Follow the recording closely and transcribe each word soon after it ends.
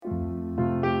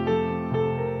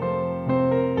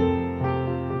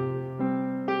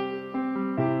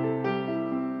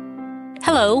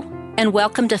Hello, and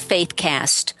welcome to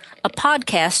Faithcast, a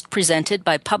podcast presented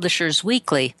by Publishers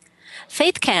Weekly.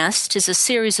 Faithcast is a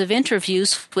series of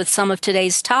interviews with some of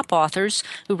today's top authors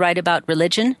who write about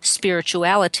religion,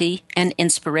 spirituality, and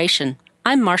inspiration.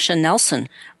 I'm Marcia Nelson,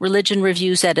 Religion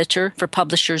Reviews Editor for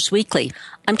Publishers Weekly.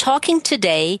 I'm talking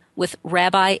today with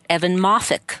Rabbi Evan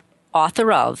Moffick,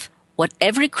 author of What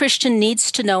Every Christian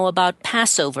Needs to Know About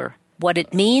Passover, What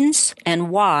It Means, and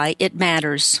Why It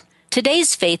Matters.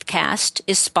 Today's Faithcast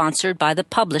is sponsored by the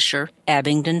publisher,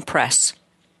 Abingdon Press.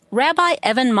 Rabbi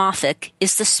Evan Moffick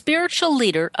is the spiritual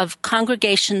leader of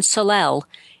Congregation Solel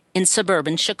in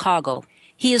suburban Chicago.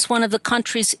 He is one of the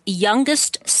country's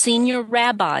youngest senior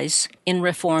rabbis in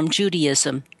Reform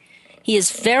Judaism. He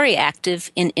is very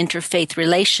active in interfaith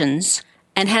relations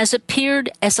and has appeared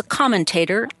as a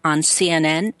commentator on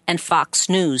CNN and Fox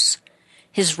News.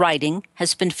 His writing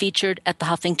has been featured at the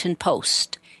Huffington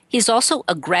Post. He's also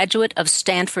a graduate of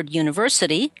Stanford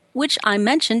University, which I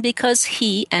mentioned because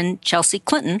he and Chelsea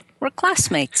Clinton were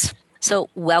classmates. So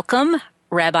welcome,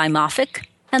 Rabbi Moffick,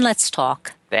 and let's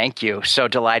talk. Thank you. So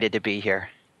delighted to be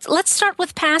here. Let's start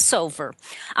with Passover.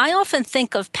 I often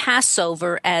think of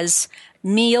Passover as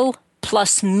meal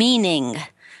plus meaning.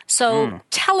 So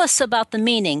tell us about the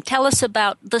meaning. Tell us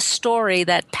about the story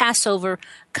that Passover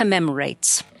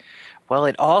commemorates. Well,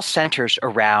 it all centers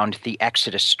around the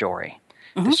Exodus story.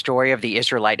 The story of the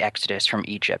Israelite exodus from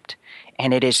Egypt.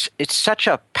 And it's such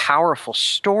a powerful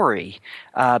story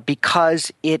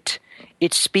because it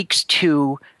speaks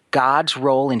to God's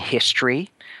role in history,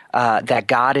 that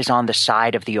God is on the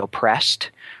side of the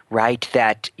oppressed, right?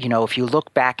 That, if you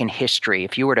look back in history,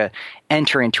 if you were to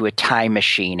enter into a time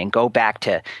machine and go back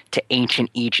to ancient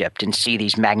Egypt and see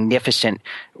these magnificent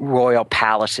royal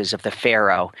palaces of the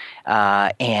Pharaoh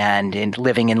and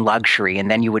living in luxury,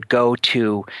 and then you would go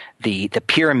to the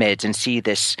pyramids and see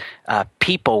this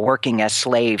people working as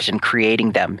slaves and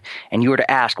creating them, and you were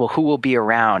to ask, well, who will be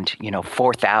around,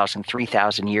 4,000,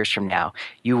 3,000 years from now?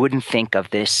 You wouldn't think of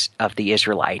the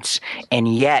Israelites. And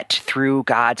yet, through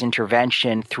God's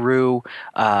intervention, through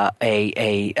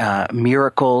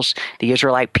miracles, the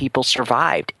Israelite people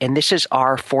survived. And this is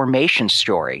our formation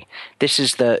story. This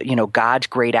is God's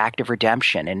great act of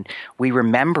redemption. And we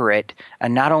remember it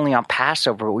not only on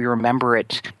Passover, but we remember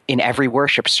it in every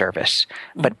worship service.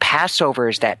 But Passover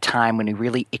is that time when we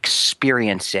really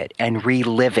experience it and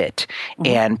relive it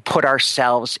and put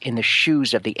ourselves in the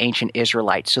shoes of the ancient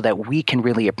Israelites so that we can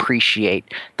really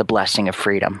appreciate the blessing of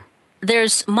freedom.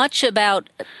 There's much about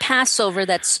Passover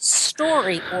that's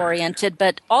story-oriented,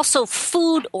 but also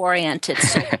food-oriented.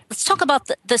 So let's talk about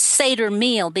the Seder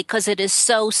meal because it is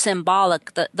so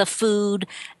symbolic, the food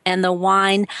and the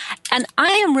wine. And I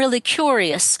am really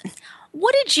curious,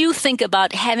 what did you think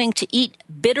about having to eat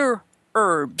bitter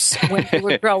herbs when you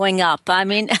were growing up? I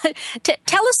mean,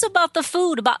 tell us about the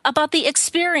food, about the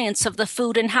experience of the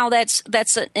food and how that's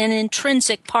an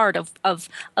intrinsic part of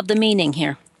the meaning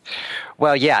here.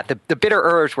 Well, yeah, the bitter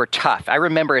herbs were tough. I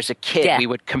remember as a kid, we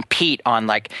would compete on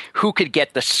who could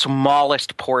get the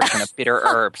smallest portion of bitter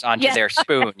herbs onto their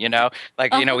spoon, we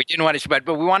didn't want to, but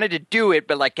we wanted to do it,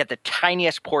 but get the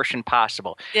tiniest portion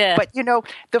possible. Yeah. But,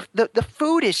 the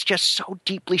food is just so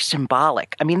deeply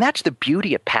symbolic. I mean, that's the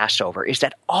beauty of Passover is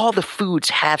that all the foods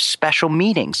have special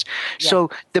meanings. Yeah. So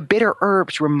the bitter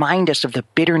herbs remind us of the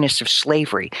bitterness of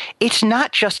slavery. It's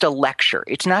not just a lecture.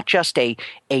 It's not just a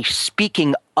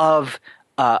speaking of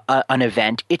an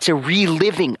event. It's a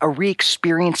reliving, a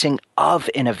re-experiencing of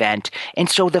an event. And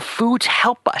so the foods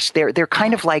help us. They're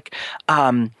kind of like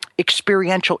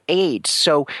experiential aids.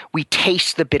 So we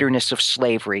taste the bitterness of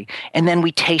slavery, and then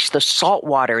we taste the salt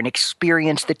water and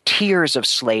experience the tears of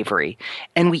slavery.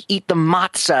 And we eat the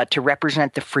matzah to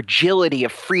represent the fragility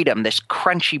of freedom, this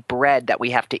crunchy bread that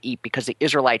we have to eat because the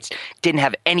Israelites didn't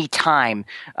have any time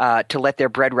to let their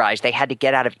bread rise. They had to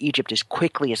get out of Egypt as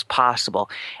quickly as possible.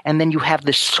 And then you have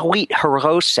the sweet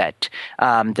haroset,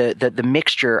 the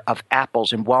mixture of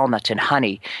apples and walnuts and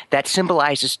honey that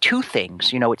symbolizes two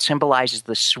things. It symbolizes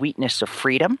the sweetness of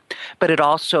freedom, but it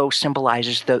also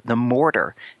symbolizes the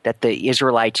mortar that the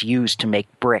Israelites used to make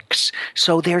bricks.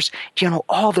 So there's,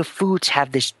 all the foods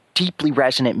have this deeply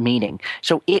resonant meaning.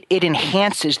 So it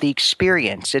enhances the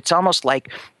experience. It's almost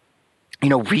like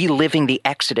reliving the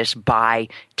Exodus by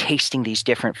tasting these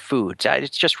different foods.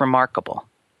 It's just remarkable.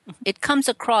 It comes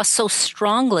across so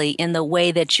strongly in the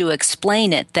way that you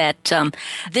explain it that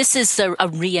this is a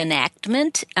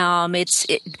reenactment.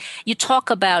 You talk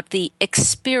about the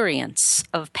experience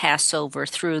of Passover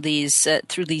through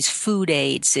these food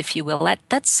aids, if you will.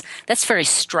 That's very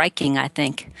striking, I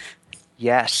think.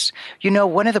 Yes.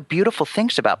 One of the beautiful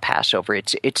things about Passover,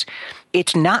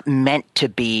 it's not meant to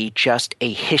be just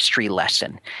a history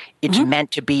lesson. It's meant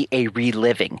to be a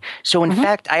reliving. So in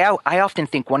fact, I often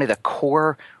think one of the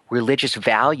core religious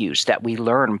values that we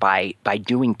learn by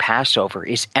doing Passover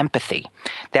is empathy,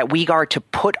 that we are to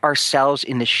put ourselves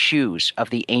in the shoes of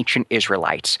the ancient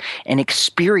Israelites and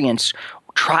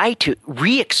try to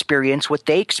re-experience what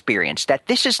they experienced, that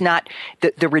this is not,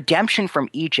 the redemption from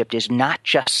Egypt is not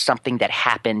just something that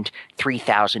happened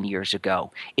 3,000 years ago.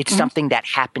 It's something that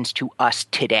happens to us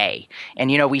today.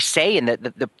 And, we say in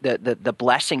the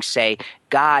blessings say,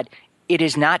 God, it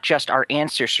is not just our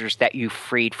ancestors that you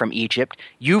freed from Egypt.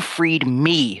 You freed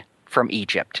me from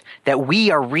Egypt, that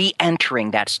we are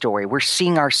re-entering that story. We're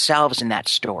seeing ourselves in that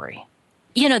story.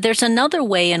 There's another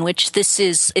way in which this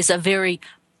is a very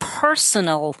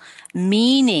personal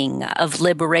meaning of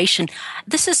liberation.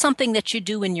 This is something that you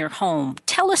do in your home.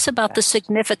 Tell us about the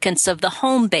significance of the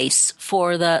home base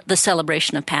for the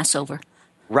celebration of Passover.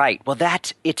 Right. Well,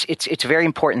 it's very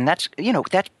important.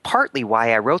 That's partly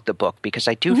why I wrote the book, because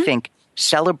I do think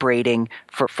celebrating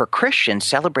for Christians,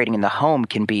 celebrating in the home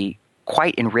can be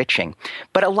quite enriching.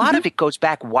 But a lot of it goes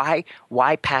back, why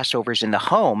Passover's in the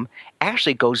home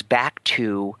actually goes back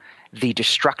to the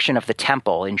destruction of the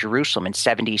temple in Jerusalem in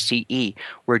 70 CE,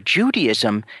 where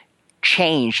Judaism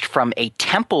changed from a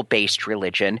temple-based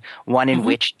religion, one in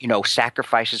which,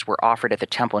 sacrifices were offered at the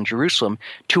temple in Jerusalem,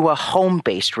 to a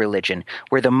home-based religion,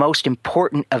 where the most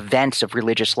important events of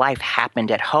religious life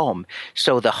happened at home.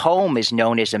 So the home is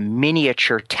known as a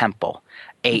miniature temple.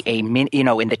 In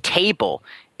the table,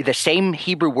 the same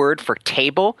Hebrew word for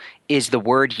table is the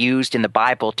word used in the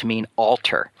Bible to mean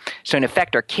altar. So in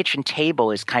effect, our kitchen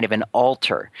table is kind of an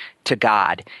altar to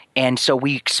God. And so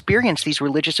we experience these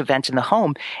religious events in the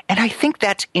home. And I think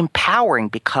that's empowering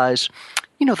because,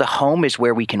 the home is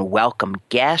where we can welcome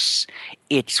guests.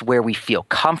 It's where we feel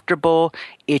comfortable.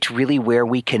 It's really where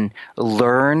we can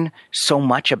learn so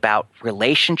much about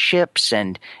relationships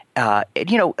and a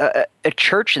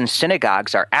church and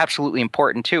synagogues are absolutely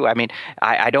important too. I mean,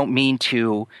 I don't mean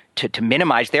to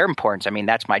minimize their importance. I mean,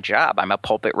 that's my job. I'm a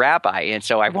pulpit rabbi, and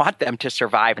so I want them to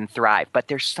survive and thrive. But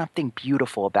there's something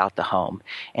beautiful about the home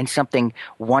and something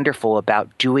wonderful about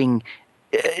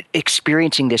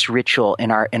experiencing this ritual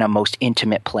in a most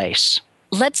intimate place.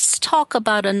 Let's talk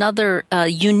about another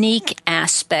unique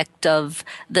aspect of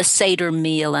the Seder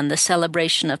meal and the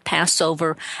celebration of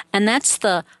Passover, and that's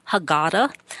the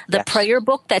Haggadah, the prayer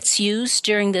book that's used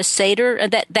during the Seder.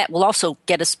 That will also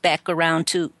get us back around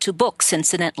to books,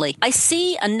 incidentally. I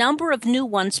see a number of new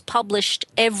ones published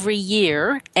every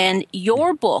year, and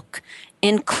your book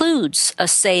includes a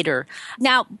Seder.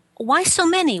 Now, why so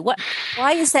many?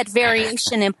 Why is that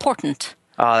variation important?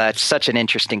 Oh, that's such an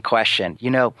interesting question.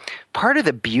 Part of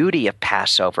the beauty of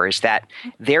Passover is that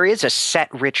there is a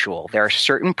set ritual. There are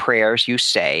certain prayers you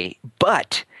say,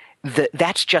 but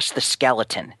that's just the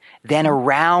skeleton. Then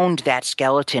around that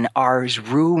skeleton is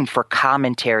room for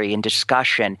commentary and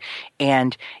discussion.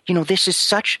 And, this is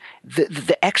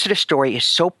the Exodus story is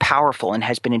so powerful and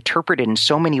has been interpreted in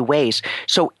so many ways.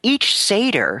 So each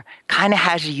Seder kind of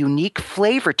has a unique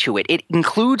flavor to it. It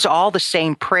includes all the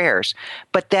same prayers,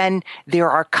 but then there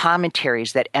are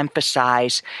commentaries that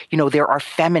emphasize, there are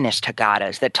feminist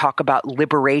Haggadahs that talk about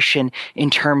liberation in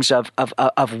terms of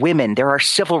women. There are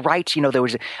civil rights. There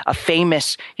was a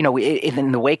famous,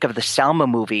 in the wake of the Selma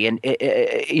movie, and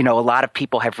a lot of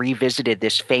people have revisited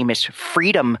this famous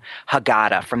Freedom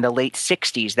Haggadah from the late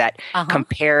 60s that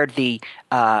compared the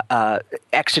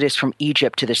Exodus from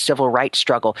Egypt to the civil rights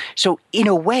struggle. So in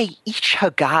a way, each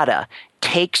Haggadah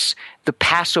takes the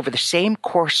Passover, the same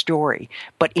core story,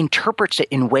 but interprets it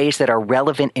in ways that are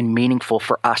relevant and meaningful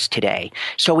for us today.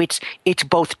 So it's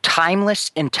both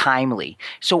timeless and timely.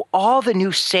 So all the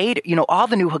new Seder, all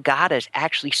the new Haggadahs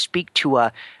actually speak to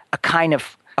a kind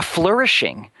of a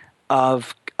flourishing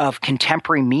of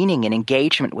contemporary meaning and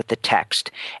engagement with the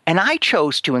text. And I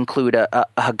chose to include a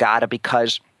Haggadah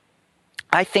because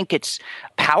I think it's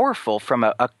powerful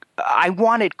from I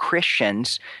wanted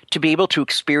Christians to be able to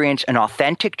experience an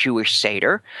authentic Jewish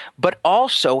Seder, but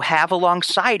also have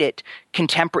alongside it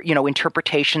contemporary,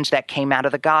 interpretations that came out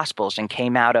of the Gospels and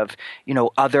came out of,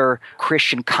 other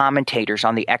Christian commentators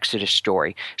on the Exodus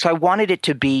story. So I wanted it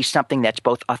to be something that's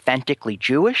both authentically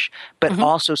Jewish, but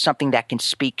also something that can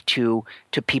speak to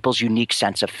people's unique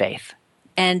sense of faith.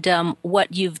 And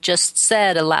what you've just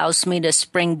said allows me to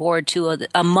springboard to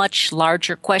a much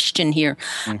larger question here.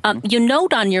 You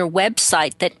note on your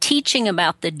website that teaching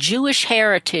about the Jewish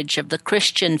heritage of the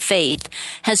Christian faith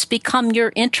has become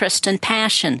your interest and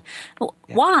passion.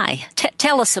 Why?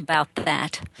 Tell us about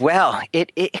that. Well,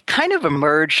 it kind of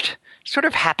emerged sort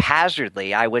of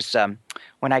haphazardly. I was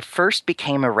when I first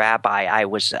became a rabbi, I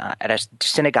was at a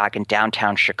synagogue in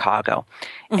downtown Chicago,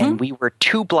 and we were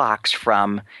 2 blocks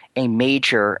from a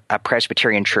major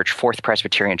Presbyterian church, Fourth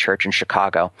Presbyterian Church in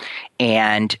Chicago,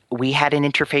 and we had an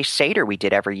interfaith Seder we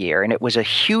did every year, and it was a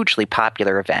hugely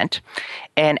popular event.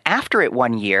 And after it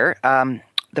one year,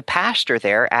 the pastor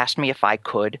there asked me if I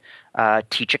could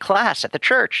teach a class at the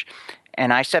church.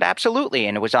 And I said, absolutely.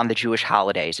 And it was on the Jewish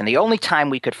holidays. And the only time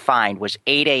we could find was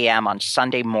 8 a.m. on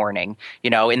Sunday morning,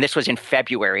 and this was in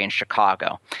February in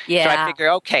Chicago. Yeah. So I figured,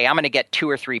 okay, I'm going to get 2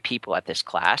 or 3 people at this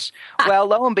class. Well,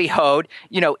 lo and behold,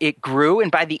 it grew.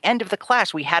 And by the end of the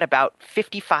class, we had about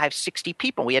 55, 60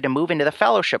 people. We had to move into the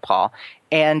fellowship hall.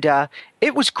 And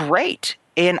it was great.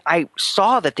 And I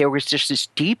saw that there was just this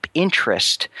deep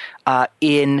interest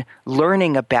in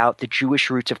learning about the Jewish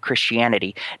roots of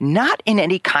Christianity, not in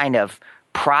any kind of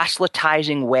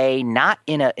proselytizing way, not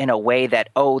in a way that,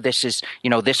 this is,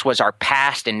 this was our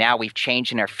past and now we've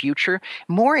changed in our future,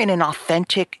 more in an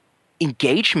authentic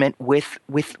engagement with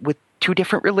 2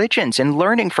 different religions and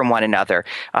learning from one another.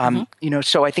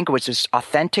 So I think it was this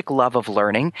authentic love of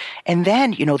learning. And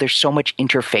then, there's so much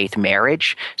interfaith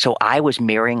marriage. So I was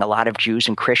marrying a lot of Jews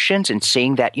and Christians and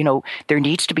seeing that, there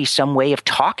needs to be some way of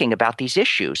talking about these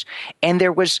issues. And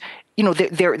there was,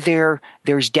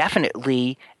 there's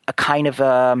definitely a kind of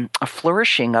a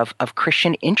flourishing of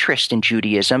Christian interest in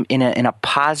Judaism in a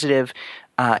positive,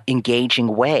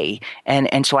 engaging way.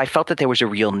 And so I felt that there was a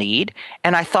real need.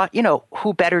 And I thought,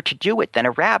 who better to do it than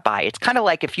a rabbi? It's kind of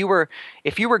like if you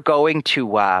were going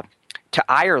to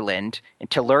Ireland and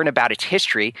to learn about its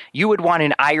history, you would want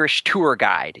an Irish tour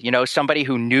guide, somebody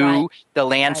who knew the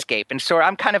landscape. And so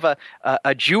I'm kind of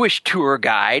a Jewish tour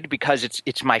guide because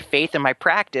it's my faith and my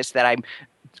practice that I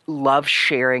love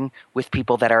sharing with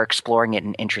people that are exploring it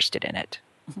and interested in it.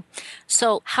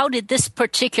 So how did this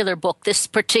particular book, this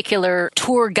particular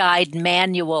tour guide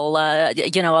manual, a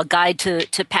guide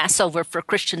to Passover for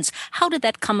Christians, how did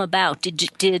that come about?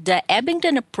 Did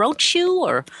Abingdon approach you,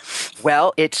 or?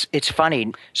 Well, it's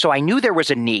funny. So I knew there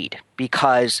was a need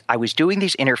because I was doing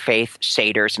these interfaith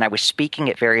seders and I was speaking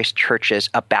at various churches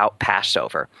about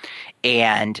Passover.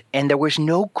 And there was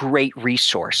no great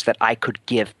resource that I could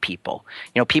give people.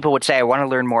 People would say, I want to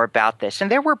learn more about this.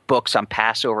 And there were books on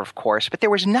Passover, of course, but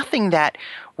there was nothing that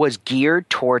was geared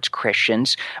towards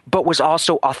Christians, but was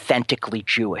also authentically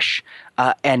Jewish.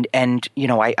 I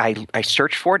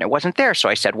searched for it and it wasn't there. So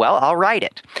I said, well, I'll write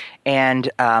it. And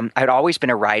I'd always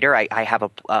been a writer. I have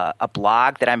a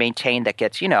blog that I maintain that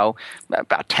gets,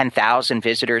 about 10,000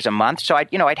 visitors a month. So I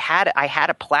had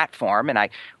a platform, and I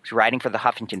was writing for the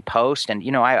Huffington Post, and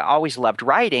I always loved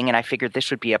writing, and I figured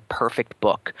this would be a perfect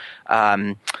book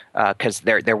because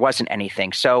there wasn't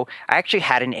anything. So I actually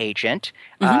had an agent,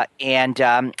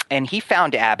 and he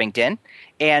found Abingdon,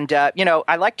 and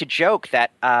I like to joke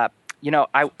that.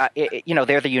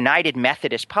 They're the United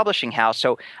Methodist Publishing House,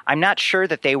 so I'm not sure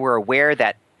that they were aware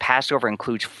that Passover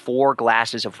includes 4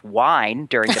 glasses of wine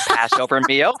during the Passover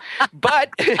meal,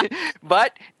 but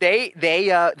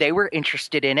they were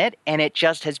interested in it, and it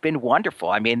just has been wonderful.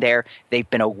 I mean, they've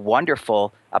been a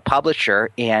wonderful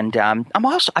publisher, and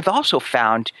I've also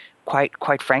found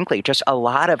quite frankly just a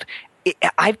lot of.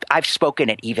 I've spoken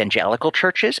at evangelical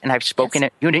churches and I've spoken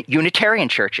at Unitarian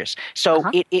churches. So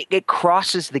it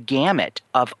crosses the gamut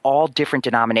of all different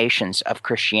denominations of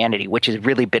Christianity, which has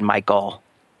really been my goal.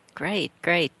 Great.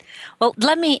 Well,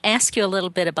 let me ask you a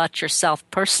little bit about yourself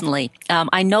personally.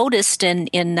 I noticed in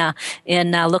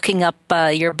looking up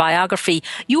your biography,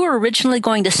 you were originally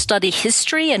going to study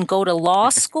history and go to law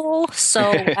school.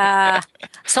 So,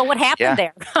 so what happened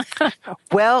there?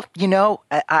 Well,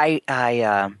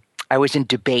 I was in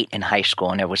debate in high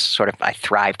school, and it was I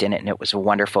thrived in it, and it was a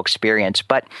wonderful experience.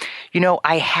 But,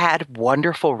 I had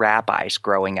wonderful rabbis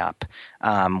growing up.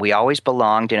 We always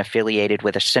belonged and affiliated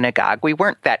with a synagogue. We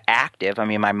weren't that active. I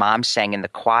mean, my mom sang in the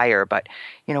choir, but,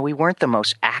 we weren't the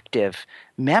most active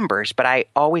members. But I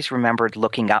always remembered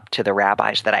looking up to the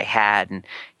rabbis that I had and,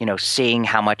 seeing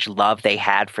how much love they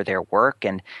had for their work.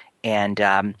 And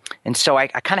so I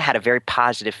kind of had a very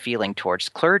positive feeling towards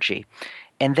clergy.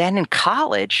 And then in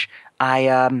college,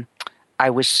 I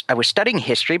was studying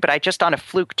history, but I just on a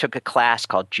fluke took a class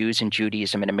called Jews and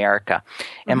Judaism in America.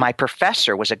 And my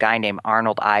professor was a guy named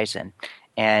Arnold Eisen.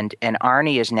 And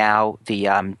Arnie is now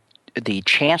the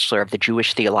chancellor of the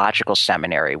Jewish Theological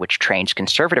Seminary, which trains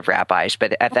conservative rabbis.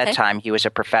 But at that time, he was a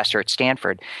professor at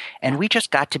Stanford. And we just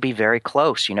got to be very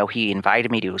close. He invited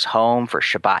me to his home for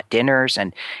Shabbat dinners.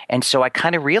 And so I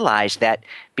kind of realized that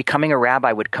becoming a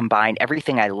rabbi would combine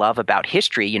everything I love about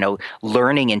history,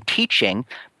 learning and teaching,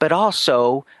 but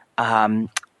also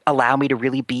allow me to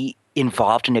really be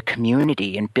involved in a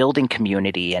community and building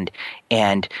community and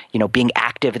being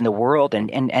active in the world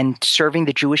and serving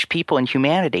the Jewish people and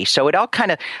humanity. So it all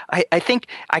kind of, I think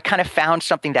I kind of found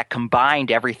something that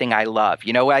combined everything I love.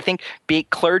 I think being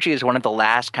clergy is one of the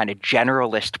last kind of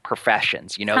generalist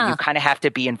professions. You kind of have to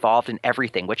be involved in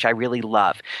everything, which I really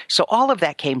love. So all of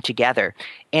that came together,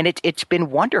 and it's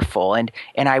been wonderful. And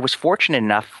I was fortunate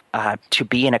enough to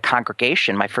be in a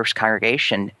congregation, my first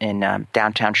congregation in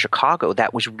downtown Chicago,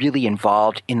 that was really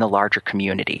involved in the larger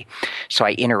community. So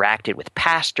I interacted with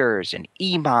pastors and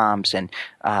imams and,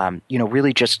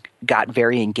 really just got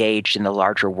very engaged in the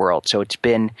larger world. So it's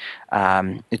been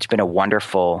a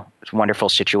wonderful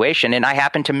situation. And I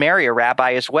happened to marry a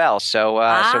rabbi as well. So,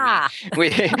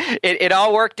 it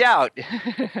all worked out.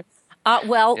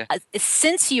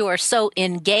 Since you are so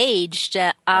engaged,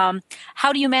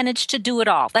 how do you manage to do it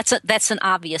all? That's an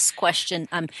obvious question.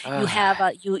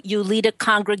 You lead a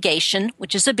congregation,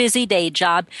 which is a busy day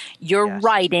job. You're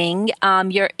writing.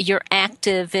 You're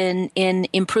active in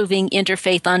improving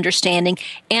interfaith understanding,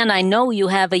 and I know you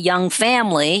have a young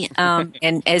family.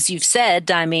 And as you've said,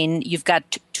 you've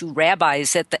got two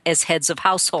rabbis as heads of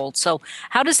household. So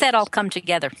how does that all come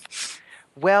together?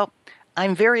 Well,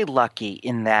 I'm very lucky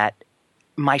in that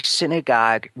my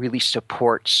synagogue really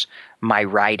supports my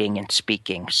writing and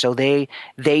speaking. So they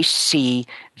see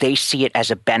it as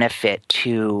a benefit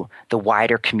to the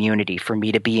wider community for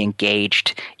me to be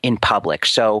engaged in public.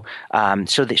 So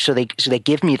they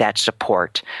give me that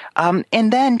support.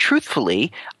 And then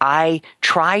truthfully, I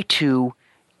try to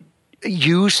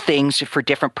use things for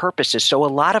different purposes. So a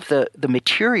lot of the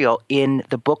material in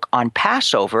the book on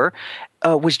Passover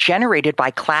was generated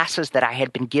by classes that I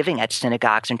had been giving at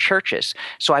synagogues and churches.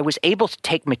 So I was able to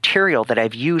take material that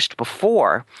I've used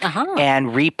before and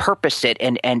repurpose it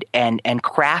and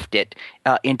craft it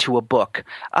into a book.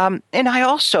 And I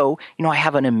also, I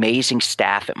have an amazing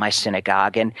staff at my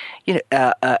synagogue, and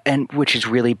which has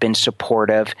really been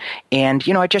supportive. And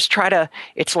I just try to.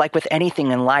 It's like with anything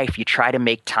in life, you try to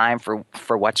make time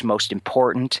for what's most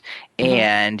important,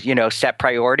 and set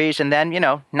priorities, and then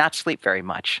not sleep very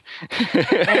much.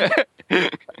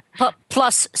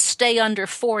 Plus, stay under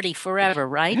 40 forever,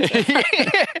 right?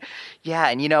 Yeah,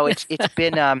 and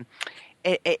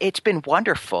it's been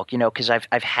wonderful, because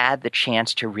I've had the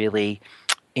chance to really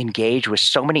engage with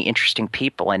so many interesting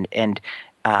people and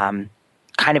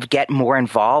kind of get more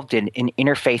involved in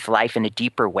interfaith life in a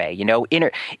deeper way.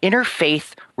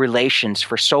 Interfaith relations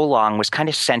for so long was kind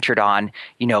of centered on,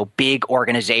 big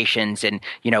organizations and,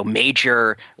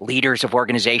 major leaders of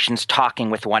organizations talking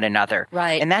with one another.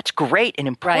 Right. And that's great and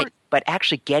important. Right. But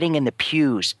actually getting in the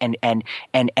pews and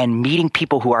meeting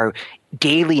people who are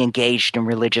daily engaged in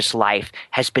religious life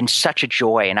has been such a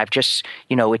joy. And I've just,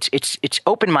 it's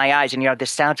opened my eyes. And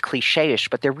this sounds cliche-ish,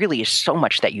 but there really is so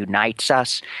much that unites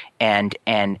us and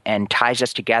ties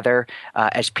us together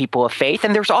as people of faith.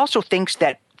 And there's also things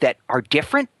that are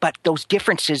different, but those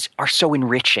differences are so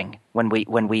enriching when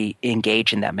we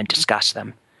engage in them and discuss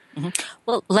them. Mm-hmm.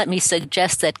 Well, let me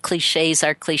suggest that cliches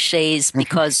are cliches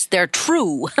because they're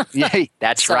true. Yeah,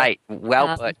 that's right.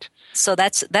 Well put. So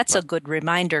that's a good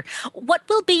reminder. What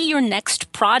will be your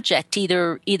next project?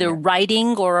 Either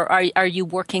writing, or are you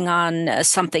working on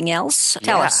something else?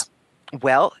 Tell us.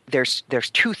 Well, there's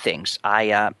two things.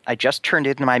 I just turned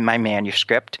in my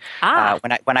manuscript.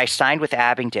 When I signed with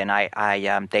Abingdon,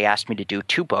 they asked me to do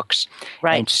 2 books.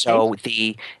 Right. And so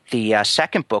the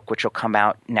second book, which will come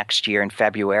out next year in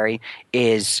February,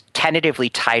 is tentatively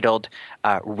titled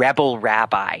Rebel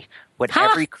Rabbi. What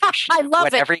every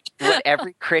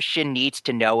Christian needs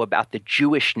to know about the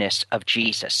Jewishness of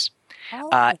Jesus.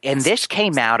 And this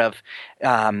came out of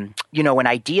an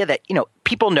idea that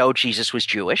people know Jesus was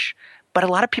Jewish, but a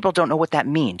lot of people don't know what that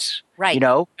means. Right.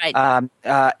 Right.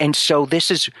 And so this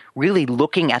is really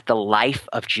looking at the life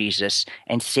of Jesus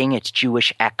and seeing its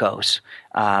Jewish echoes.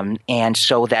 And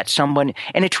so that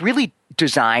and it's really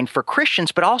designed for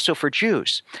Christians, but also for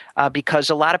Jews, because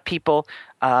a lot of people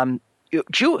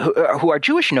who are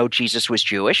Jewish know Jesus was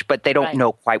Jewish, but they don't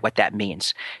know quite what that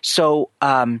means. So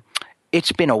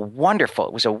it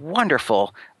was a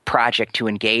wonderful project to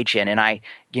engage in. And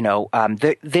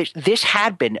this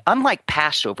had been, unlike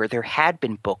Passover, there had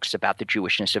been books about the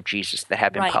Jewishness of Jesus that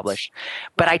had been published.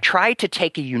 But I tried to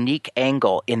take a unique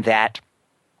angle in that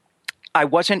I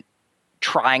wasn't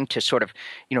trying to sort of,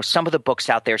 some of the books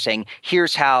out there saying,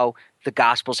 here's how the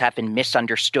Gospels have been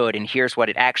misunderstood and here's what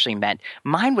it actually meant.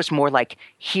 Mine was more like,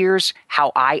 here's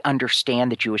how I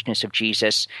understand the Jewishness of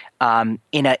Jesus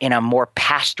in a more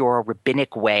pastoral,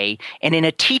 rabbinic way and in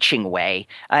a teaching way.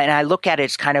 And I look at it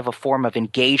as kind of a form of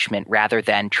engagement rather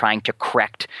than trying to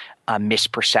correct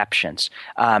misperceptions.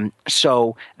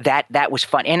 So that was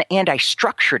fun, and I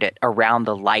structured it around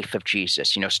the life of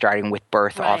Jesus. Starting with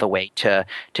birth all the way to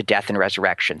death and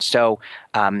resurrection. So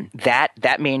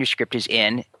that manuscript is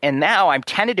in, and now I'm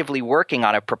tentatively working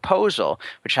on a proposal,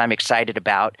 which I'm excited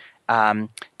about.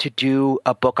 To do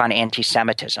a book on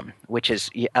anti-Semitism, which is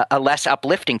a less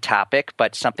uplifting topic,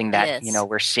 but something that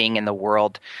we're seeing in the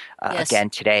world again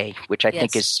today, which I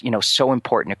think is so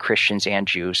important to Christians and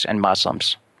Jews and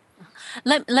Muslims.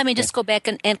 Let me just go back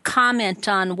and comment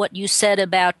on what you said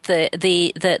about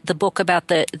the book about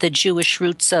the Jewish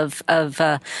roots of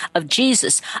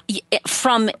Jesus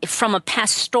from a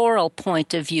pastoral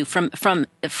point of view,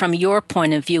 from your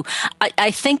point of view.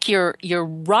 I think you're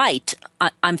right.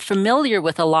 I'm familiar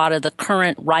with a lot of the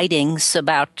current writings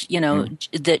about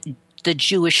the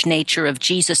Jewish nature of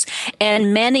Jesus,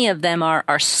 and many of them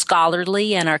are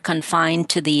scholarly and are confined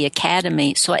to the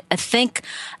academy. So I think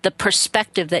the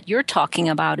perspective that you're talking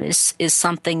about is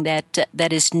something that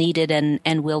is needed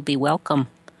and will be welcome.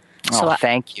 So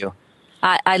thank you.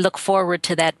 I look forward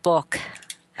to that book.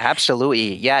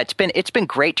 Absolutely. Yeah, it's been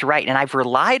great to write, and I've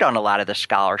relied on a lot of the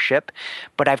scholarship,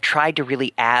 but I've tried to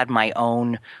really add my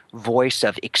own voice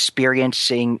of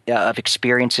experiences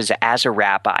as a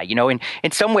rabbi.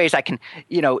 In some ways I can,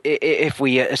 if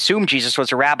we assume Jesus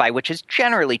was a rabbi, which is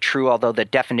generally true, although the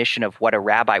definition of what a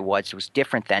rabbi was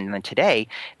different then than today,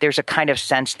 there's a kind of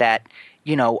sense that,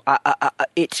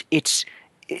 it's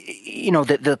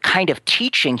the kind of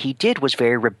teaching he did was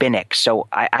very rabbinic. So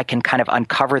I can kind of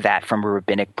uncover that from a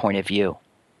rabbinic point of view.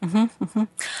 Mm-hmm, mm-hmm.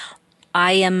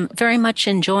 I am very much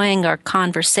enjoying our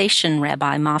conversation,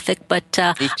 Rabbi Moffick, but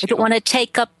I don't want to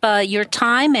take up your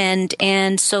time,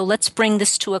 and so let's bring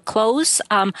this to a close.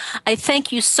 I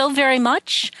thank you so very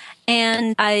much,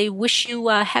 and I wish you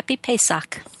a happy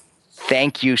Pesach.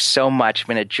 Thank you so much. It's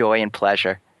been a joy and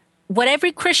pleasure. What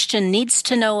Every Christian Needs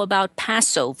to Know About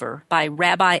Passover by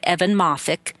Rabbi Evan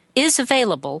Moffick is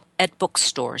available at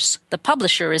bookstores. The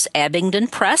publisher is Abingdon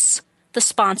Press, the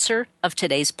sponsor of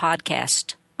today's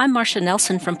podcast. I'm Marcia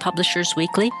Nelson from Publishers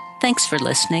Weekly. Thanks for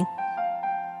listening.